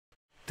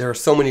There are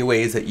so many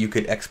ways that you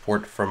could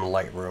export from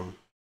Lightroom.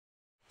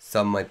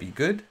 Some might be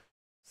good,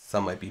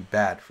 some might be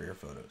bad for your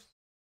photos.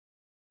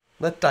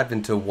 Let's dive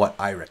into what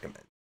I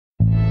recommend.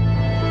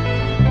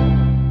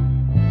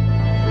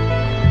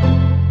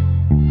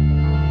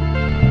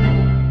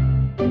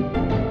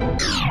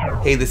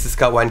 Hey, this is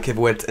Scott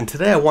Weinkiewicz, and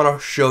today I want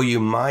to show you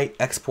my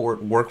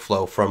export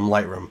workflow from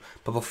Lightroom.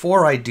 But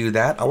before I do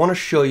that, I want to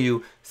show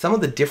you some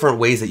of the different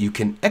ways that you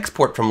can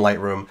export from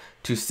Lightroom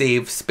to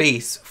save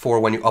space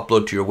for when you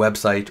upload to your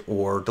website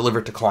or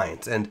deliver to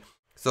clients. And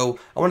so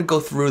I want to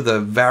go through the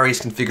various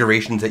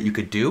configurations that you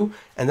could do,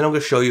 and then I'm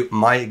going to show you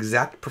my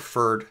exact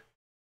preferred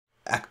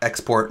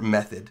export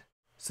method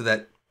so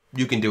that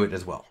you can do it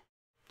as well.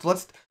 So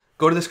let's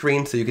go to the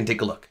screen so you can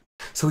take a look.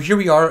 So here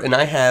we are, and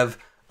I have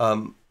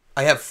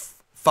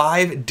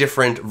 5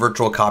 different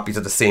virtual copies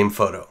of the same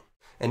photo.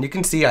 And you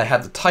can see I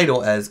have the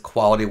title as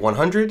quality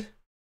 100,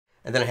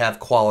 and then I have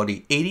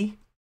quality 80,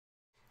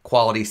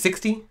 quality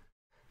 60,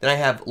 then I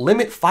have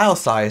limit file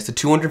size to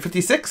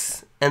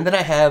 256, and then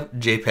I have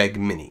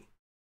JPEGMini.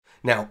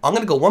 Now, I'm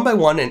going to go one by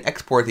one and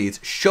export these,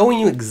 showing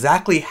you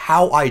exactly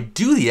how I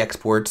do the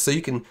export so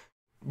you can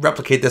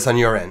replicate this on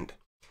your end.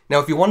 Now,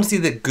 if you want to see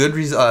the good,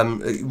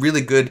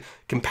 really good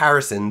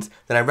comparisons,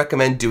 then I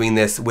recommend doing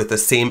this with the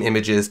same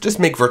images. Just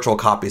make virtual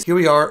copies. Here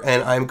we are,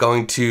 and I'm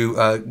going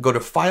to go to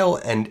File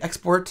and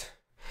Export.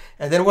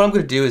 And then what I'm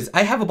going to do is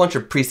I have a bunch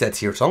of presets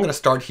here, so I'm going to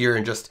start here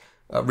and just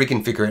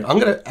reconfigure it. I'm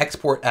going to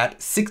export at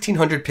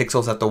 1600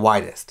 pixels at the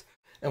widest.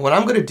 And what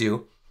I'm going to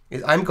do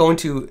is I'm going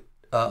to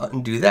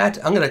undo that.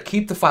 I'm going to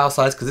keep the file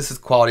size because this is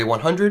quality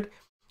 100.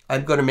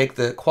 I'm going to make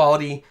the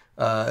quality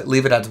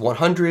leave it as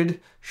 100,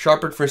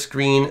 sharpen for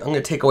screen. I'm going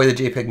to take away the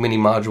JPEGMini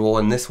module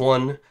in this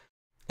one,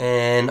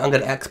 and I'm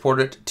going to export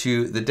it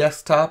to the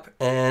desktop,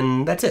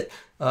 and that's it.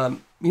 You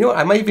know what?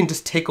 I might even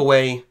just take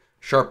away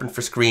sharpen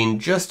for screen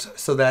just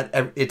so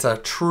that it's a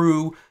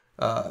true,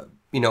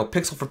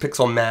 pixel for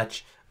pixel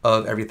match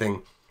of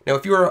everything. Now,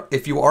 if you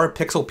are a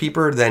pixel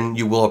peeper, then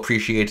you will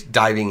appreciate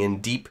diving in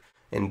deep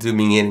and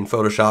zooming in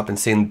Photoshop and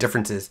seeing the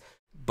differences.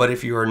 But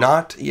if you are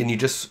not, and you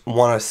just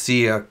want to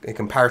see a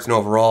comparison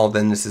overall,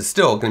 then this is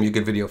still going to be a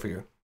good video for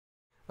you.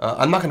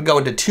 I'm not going to go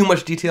into too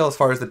much detail as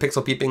far as the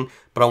pixel peeping,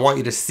 but I want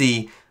you to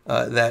see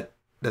that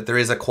there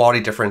is a quality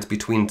difference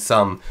between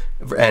some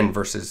and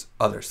versus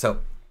others.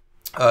 So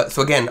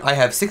again, I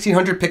have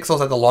 1600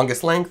 pixels at the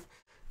longest length,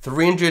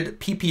 300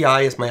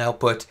 ppi is my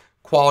output,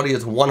 quality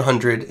is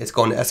 100, it's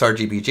going to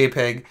sRGB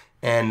JPEG,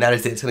 and that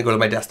is it. It's going to go to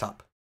my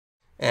desktop.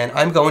 And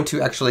I'm going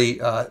to actually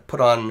put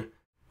on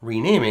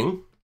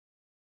renaming.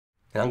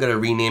 And I'm going to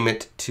rename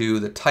it to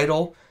the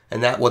title,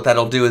 and what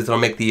that'll do is it'll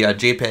make the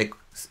JPEG,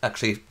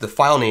 actually the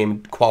file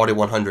name, quality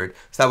 100,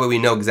 so that way we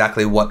know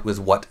exactly what was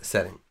what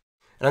setting.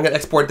 And I'm going to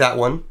export that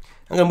one.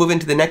 I'm going to move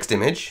into the next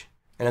image,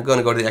 and I'm going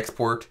to go to the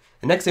export.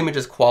 The next image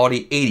is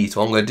quality 80, so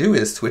what I'm going to do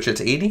is switch it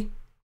to 80,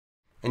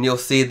 and you'll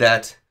see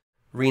that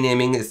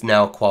renaming is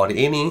now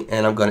quality 80,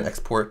 and I'm going to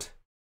export.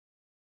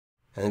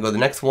 And then go to the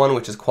next one,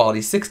 which is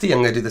quality 60.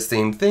 I'm going to do the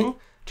same thing,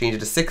 change it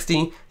to 60.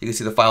 You can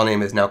see the file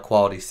name is now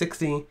quality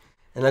 60.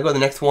 And I go to the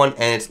next one,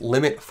 and it's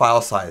limit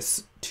file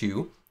size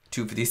to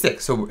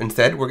 256. So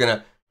instead, we're going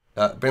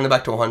to bring them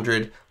back to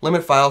 100,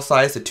 limit file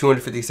size to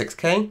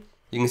 256K.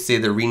 You can see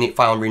the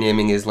file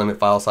renaming is limit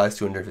file size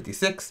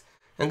 256.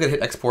 I'm going to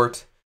hit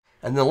export.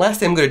 And the last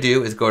thing I'm going to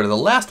do is go to the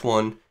last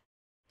one,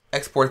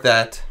 export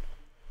that,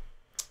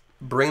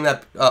 bring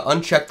that,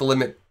 uncheck the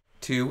limit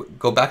to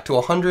go back to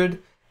 100,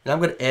 and I'm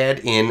going to add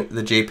in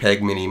the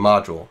JPEGMini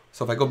module.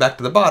 So if I go back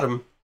to the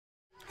bottom,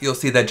 you'll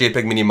see that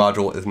JPEGMini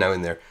module is now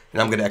in there, and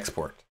I'm going to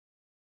export.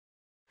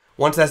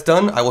 Once that's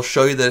done, I will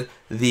show you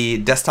the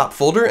desktop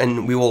folder,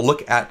 and we will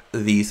look at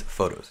these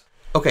photos.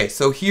 Okay,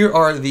 so here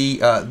are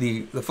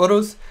the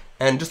photos,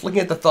 and just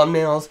looking at the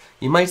thumbnails,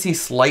 you might see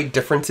slight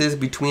differences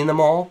between them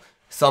all.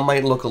 Some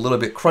might look a little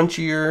bit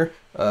crunchier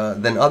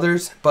than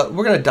others, but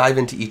we're going to dive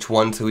into each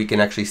one so we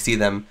can actually see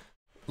them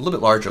a little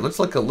bit larger. Let's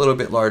look a little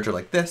bit larger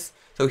like this.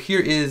 So here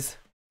is,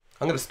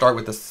 I'm going to start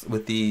with this,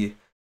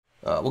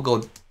 we'll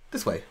go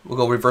this way. We'll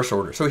go reverse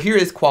order. So here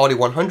is quality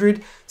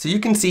 100. So you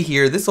can see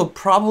here, this will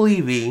probably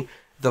be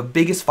the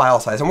biggest file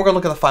size. And we're going to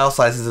look at the file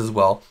sizes as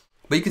well.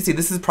 But you can see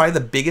this is probably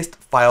the biggest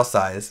file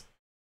size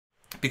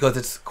because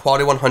it's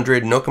quality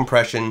 100, no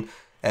compression,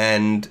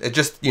 and it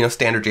just,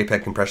 standard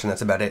JPEG compression.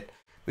 That's about it.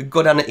 We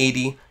go down to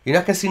 80. You're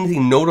not going to see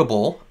anything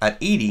notable at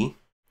 80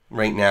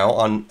 right now.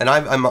 I'm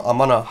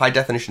on a high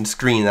definition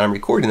screen that I'm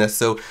recording this.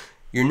 So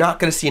you're not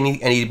going to see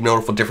any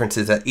notable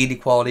differences at 80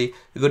 quality.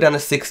 You go down to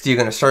 60, you're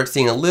going to start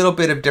seeing a little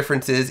bit of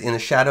differences in the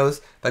shadows.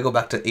 If I go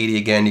back to 80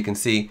 again, you can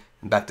see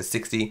back to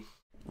 60.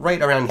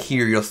 Right around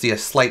here, you'll see a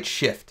slight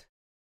shift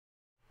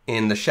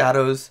in the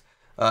shadows.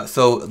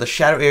 So the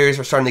shadow areas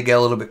are starting to get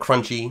a little bit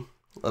crunchy,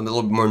 a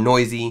little bit more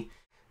noisy.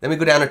 Then we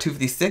go down to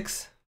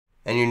 256,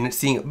 and you're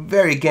seeing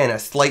again a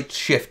slight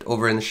shift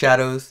over in the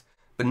shadows,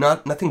 but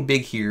nothing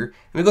big here. And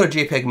we go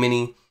to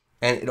JPEGMini,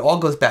 and it all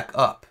goes back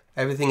up.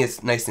 Everything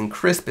is nice and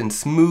crisp and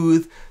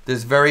smooth.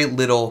 There's very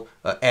little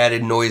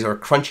added noise or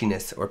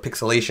crunchiness or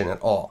pixelation at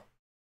all.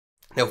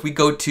 Now, if we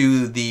go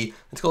to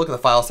let's go look at the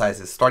file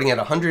sizes. Starting at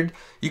 100,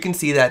 you can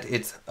see that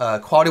it's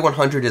quality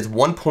 100 is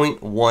 1.1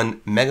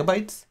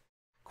 megabytes.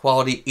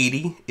 Quality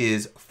 80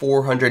 is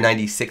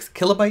 496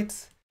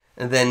 kilobytes.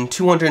 And then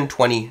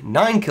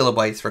 229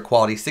 kilobytes for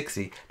quality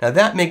 60. Now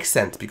that makes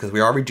sense because we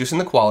are reducing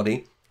the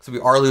quality, so we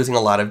are losing a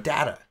lot of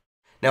data.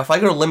 Now, if I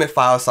go to limit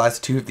file size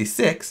to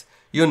 256,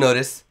 you'll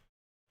notice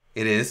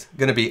it is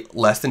going to be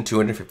less than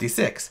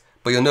 256.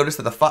 But you'll notice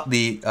that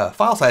the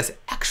file size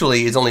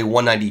actually is only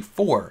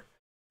 194.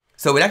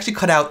 So it actually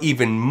cut out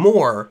even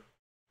more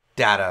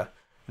data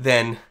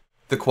than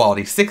the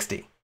quality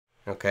 60.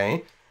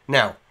 Okay.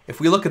 Now, if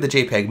we look at the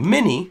JPEG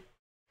Mini,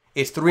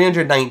 it's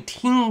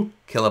 319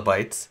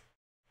 kilobytes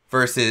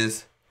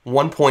versus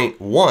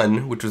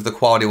 1.1, which was the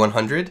quality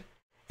 100,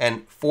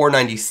 and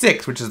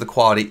 496, which is the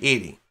quality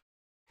 80.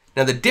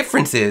 Now the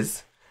difference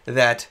is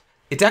that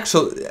it's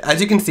actually,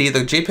 as you can see, the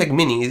JPEG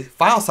Mini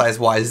file size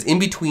wise is in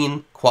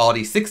between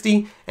quality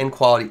 60 and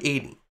quality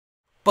 80.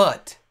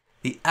 But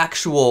the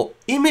actual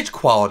image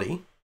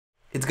quality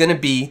is going to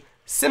be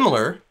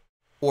similar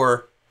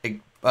or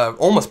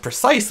almost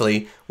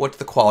precisely what's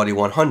the quality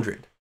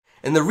 100.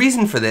 And the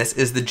reason for this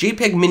is the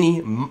JPEG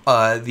Mini,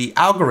 the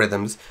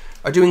algorithms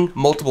are doing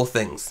multiple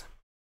things.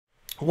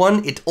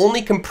 One, it's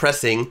only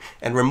compressing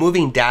and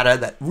removing data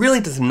that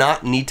really does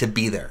not need to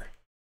be there,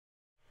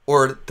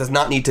 or does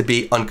not need to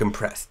be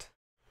uncompressed.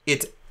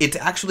 It's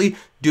actually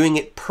doing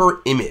it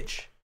per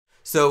image.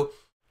 So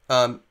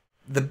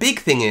the big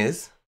thing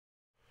is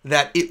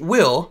that it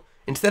will,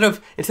 instead of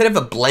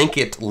a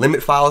blanket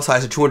limit file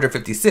size of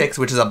 256,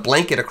 which is a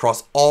blanket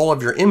across all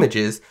of your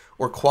images,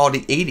 or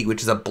quality 80,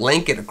 which is a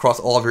blanket across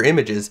all of your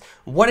images,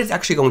 what it's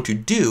actually going to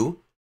do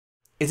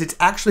is it's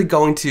actually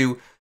going to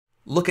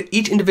look at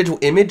each individual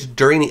image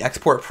during the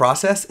export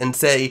process and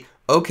say,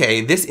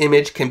 okay, this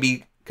image can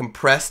be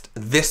compressed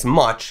this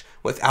much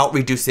without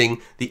reducing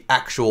the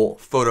actual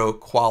photo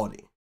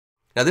quality.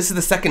 Now, this is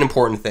the second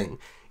important thing,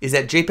 is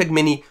that JPEG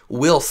Mini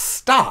will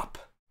stop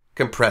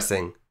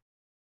compressing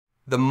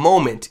the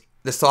moment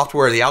the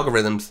software, the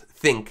algorithms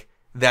think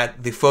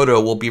that the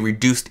photo will be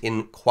reduced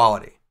in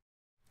quality.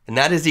 And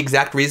that is the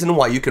exact reason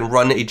why you can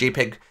run a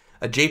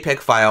JPEG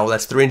file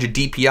that's 300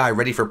 DPI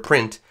ready for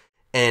print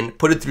and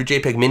put it through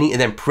JPEG Mini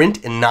and then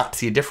print and not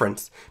see a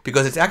difference,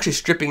 because it's actually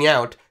stripping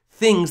out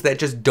things that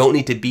just don't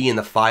need to be in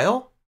the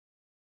file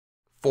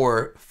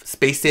for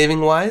space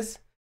saving wise,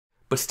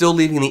 but still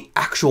leaving the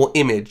actual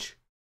image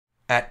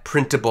at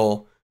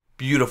printable,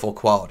 beautiful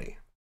quality.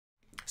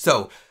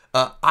 So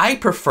I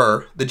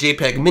prefer the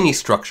JPEG Mini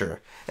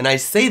structure, and I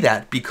say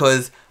that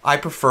because I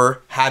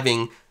prefer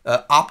having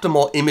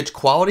optimal image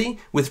quality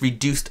with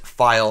reduced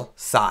file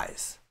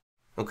size.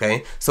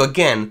 Okay, so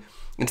again,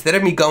 instead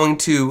of me going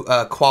to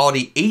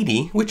quality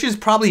 80, which is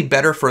probably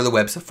better for a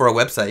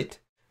website,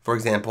 for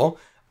example,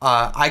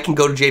 I can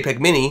go to JPEG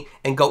Mini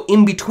and go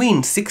in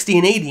between 60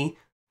 and 80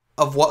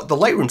 of what the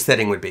Lightroom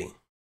setting would be.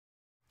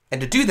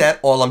 And to do that,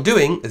 all I'm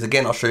doing is,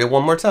 again, I'll show you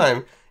one more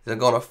time, is I'm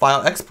going to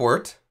File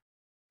Export,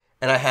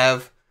 and I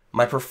have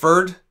my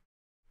preferred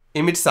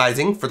image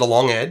sizing for the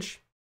long edge.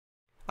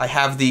 I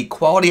have the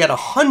quality at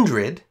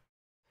 100,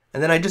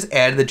 and then I just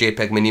add the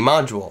JPEG Mini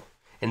module.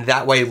 And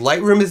that way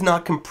Lightroom is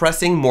not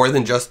compressing more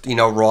than just,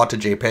 raw to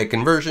JPEG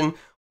conversion,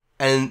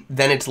 and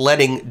then it's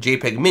letting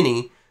JPEG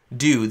Mini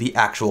do the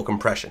actual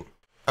compression.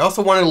 I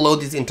also wanted to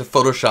load these into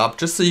Photoshop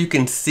just so you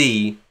can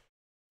see,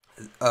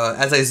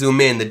 as I zoom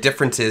in, the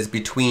differences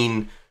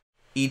between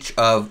each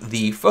of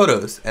the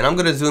photos. And I'm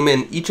going to zoom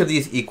in each of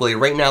these equally.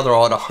 Right now they're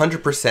all at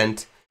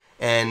 100%,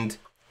 and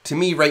to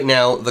me right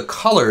now the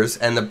colors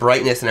and the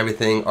brightness and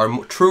everything are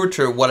truer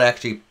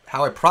to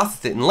how I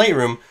processed it in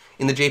Lightroom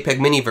in the JPEG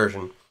Mini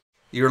version.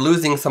 You're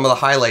losing some of the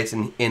highlights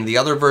in the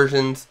other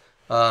versions,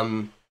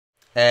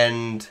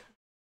 and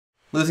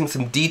losing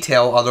some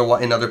detail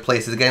in other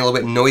places, getting a little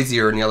bit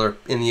noisier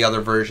in the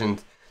other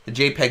versions. The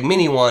JPEG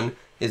Mini one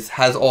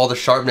has all the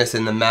sharpness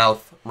in the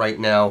mouth right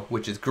now,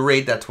 which is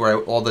great. That's where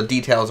all the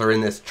details are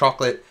in this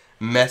chocolate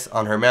mess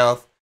on her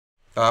mouth.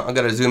 I'm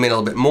going to zoom in a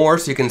little bit more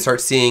so you can start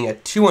seeing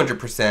at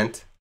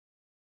 200%.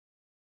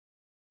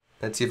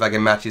 Let's see if I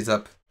can match these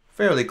up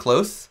fairly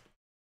close.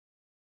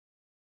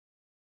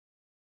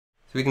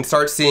 So we can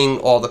start seeing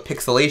all the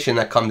pixelation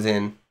that comes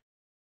in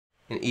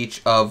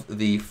each of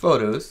the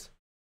photos.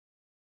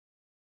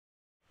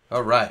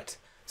 All right.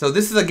 So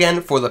this is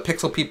again for the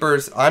pixel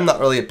peepers. I'm not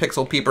really a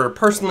pixel peeper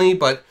personally,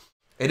 but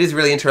it is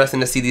really interesting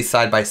to see these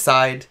side by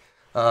side.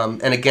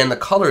 And again, the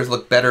colors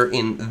look better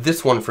in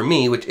this one for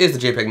me, which is the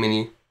JPEG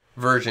Mini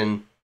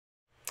version.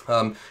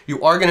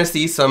 You are going to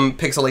see some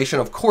pixelation,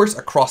 of course,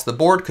 across the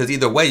board, because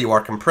either way you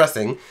are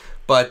compressing,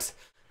 but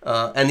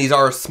and these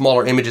are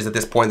smaller images at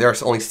this point. There are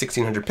only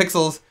 1600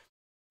 pixels.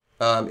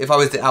 If I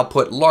was to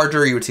output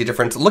larger, you would see a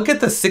difference. Look at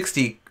the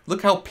 60.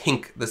 Look how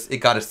pink it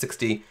got at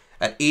 60.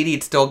 At 80,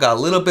 it's still got a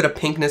little bit of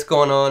pinkness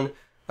going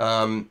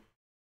on.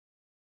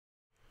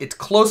 It's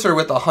closer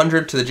with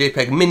 100 to the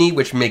JPEG Mini,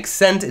 which makes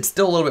sense. It's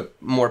still a little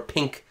bit more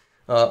pink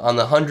on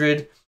the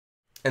 100.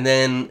 And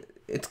then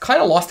it's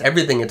kind of lost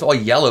everything. It's all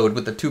yellowed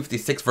with the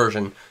 256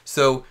 version.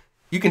 So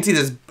you can see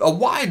there's a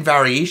wide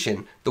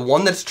variation. The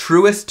one that's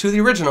truest to the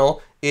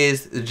original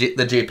is the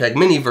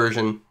JPEGMini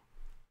version.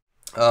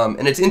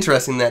 And it's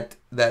interesting that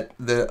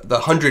the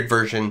 100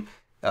 version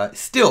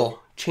still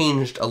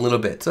changed a little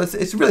bit. So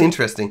it's really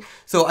interesting.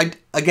 So I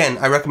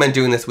recommend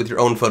doing this with your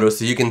own photos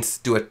so you can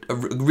do a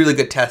really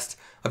good test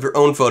of your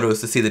own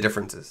photos to see the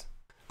differences.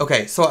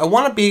 Okay, so I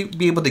want to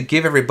be able to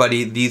give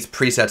everybody these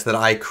presets that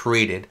I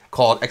created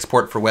called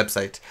Export for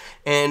Website.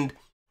 And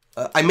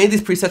I made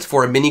these presets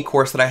for a mini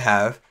course that I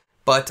have,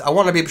 but I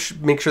want to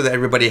make sure that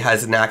everybody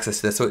has an access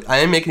to this. So I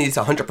am making these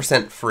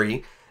 100%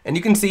 free. And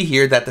you can see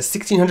here that the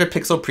 1600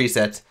 pixel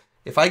preset,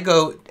 if I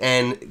go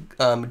and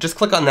just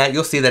click on that,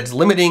 you'll see that it's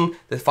limiting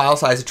the file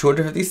size to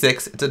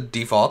 256, it's a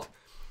default,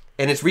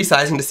 and it's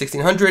resizing to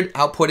 1600,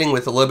 outputting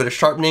with a little bit of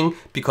sharpening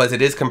because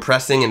it is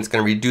compressing and it's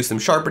going to reduce some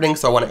sharpening,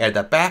 so I want to add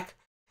that back.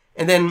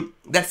 And then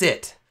that's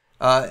it.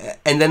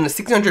 And then the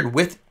 1600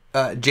 with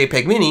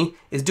JPEGMini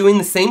is doing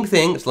the same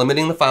thing, it's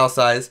limiting the file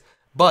size,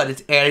 but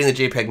it's adding the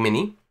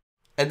JPEGMini.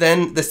 And then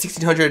the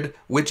 1600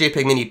 with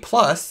JPEGMini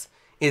Plus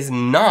is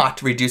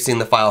not reducing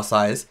the file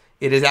size.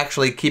 It is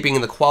actually keeping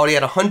the quality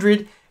at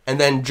 100 and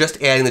then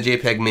just adding the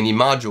JPEGMini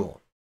module.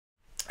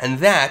 And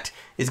that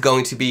is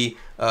going to be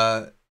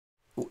the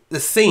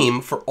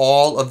same for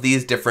all of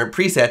these different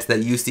presets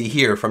that you see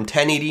here from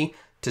 1080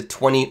 to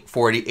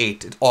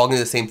 2048. It's all going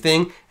to do the same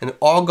thing and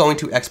all going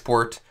to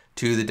export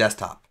to the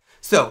desktop.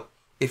 So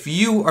if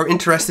you are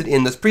interested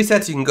in those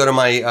presets, you can go to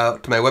my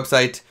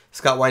website,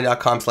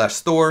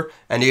 scottwine.com/store,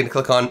 and you're going to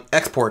click on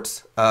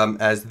exports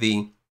as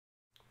the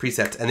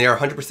presets, and they are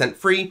 100%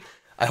 free.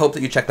 I hope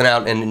that you check them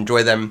out and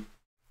enjoy them.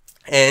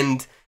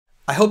 And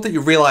I hope that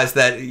you realize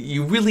that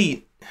you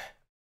really,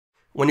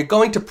 when you're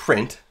going to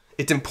print,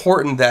 it's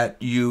important that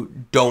you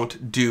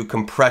don't do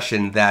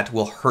compression that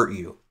will hurt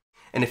you.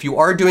 And if you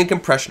are doing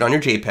compression on your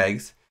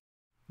JPEGs,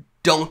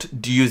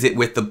 don't use it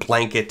with the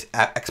blanket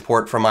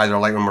export from either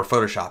Lightroom or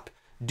Photoshop.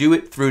 Do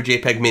it through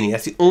JPEGMini.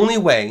 That's the only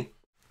way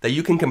that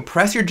you can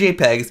compress your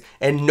JPEGs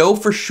and know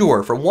for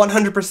sure, for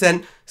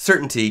 100%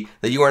 certainty,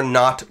 that you are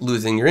not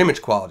losing your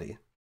image quality.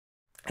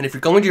 And if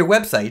you're going to your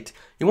website,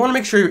 you want to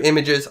make sure your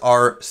images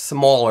are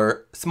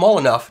small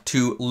enough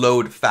to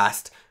load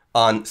fast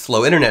on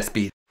slow internet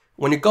speed.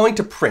 When you're going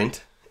to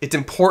print, it's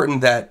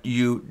important that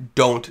you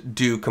don't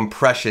do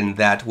compression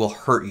that will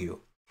hurt you.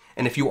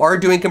 And if you are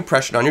doing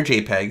compression on your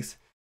JPEGs,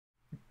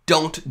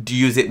 don't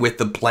use it with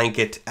the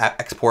blanket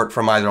export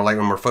from either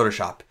Lightroom or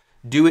Photoshop.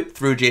 Do it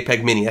through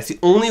JPEGMini. That's the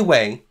only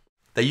way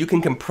that you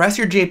can compress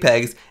your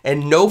JPEGs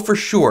and know for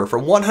sure, for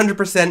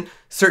 100%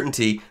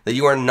 certainty, that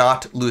you are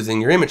not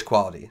losing your image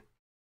quality.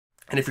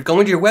 And if you're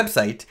going to your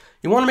website,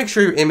 you want to make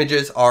sure your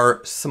images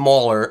are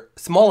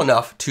small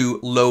enough to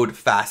load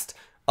fast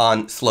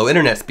on slow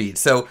internet speed.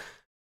 So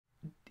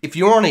if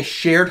you're on a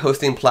shared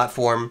hosting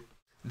platform,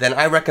 then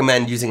I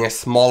recommend using a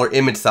smaller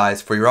image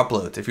size for your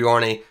uploads. If you're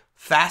on a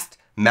fast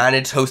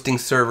managed hosting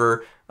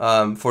server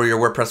for your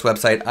WordPress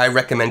website, I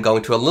recommend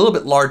going to a little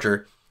bit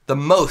larger. The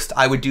most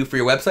I would do for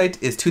your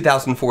website is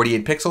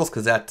 2048 pixels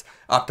because that's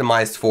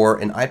optimized for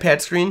an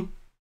iPad screen.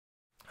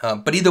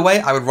 But either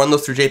way, I would run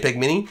those through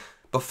JPEGMini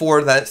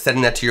before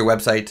setting that to your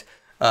website.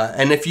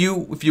 And if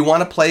you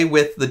want to play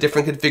with the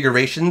different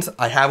configurations,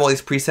 I have all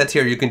these presets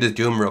here. You can just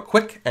do them real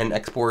quick and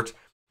export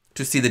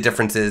to see the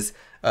differences.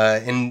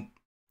 And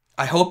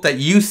I hope that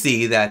you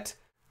see that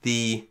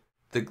the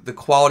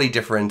quality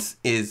difference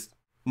is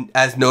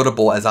as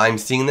notable as I'm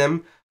seeing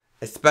them,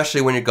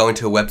 especially when you're going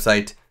to a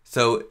website.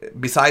 So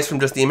besides from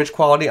just the image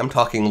quality, I'm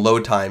talking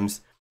load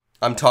times.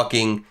 I'm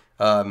talking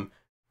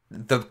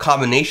the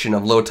combination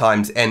of load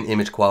times and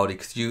image quality,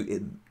 because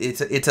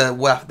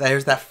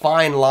there's that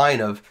fine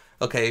line of,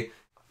 okay,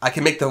 I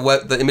can make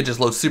the images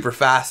load super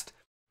fast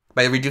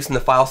by reducing the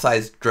file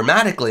size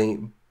dramatically,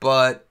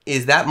 but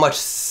is that much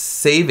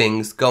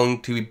savings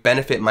going to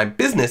benefit my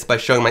business by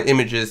showing my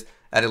images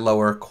at a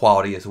lower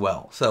quality as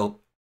well? So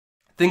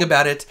think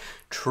about it,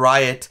 try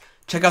it,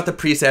 check out the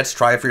presets,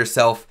 try it for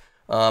yourself.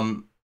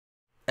 And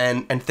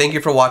thank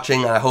you for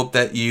watching. I hope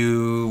that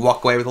you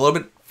walk away with a little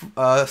bit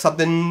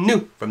something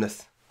new from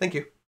this. Thank you.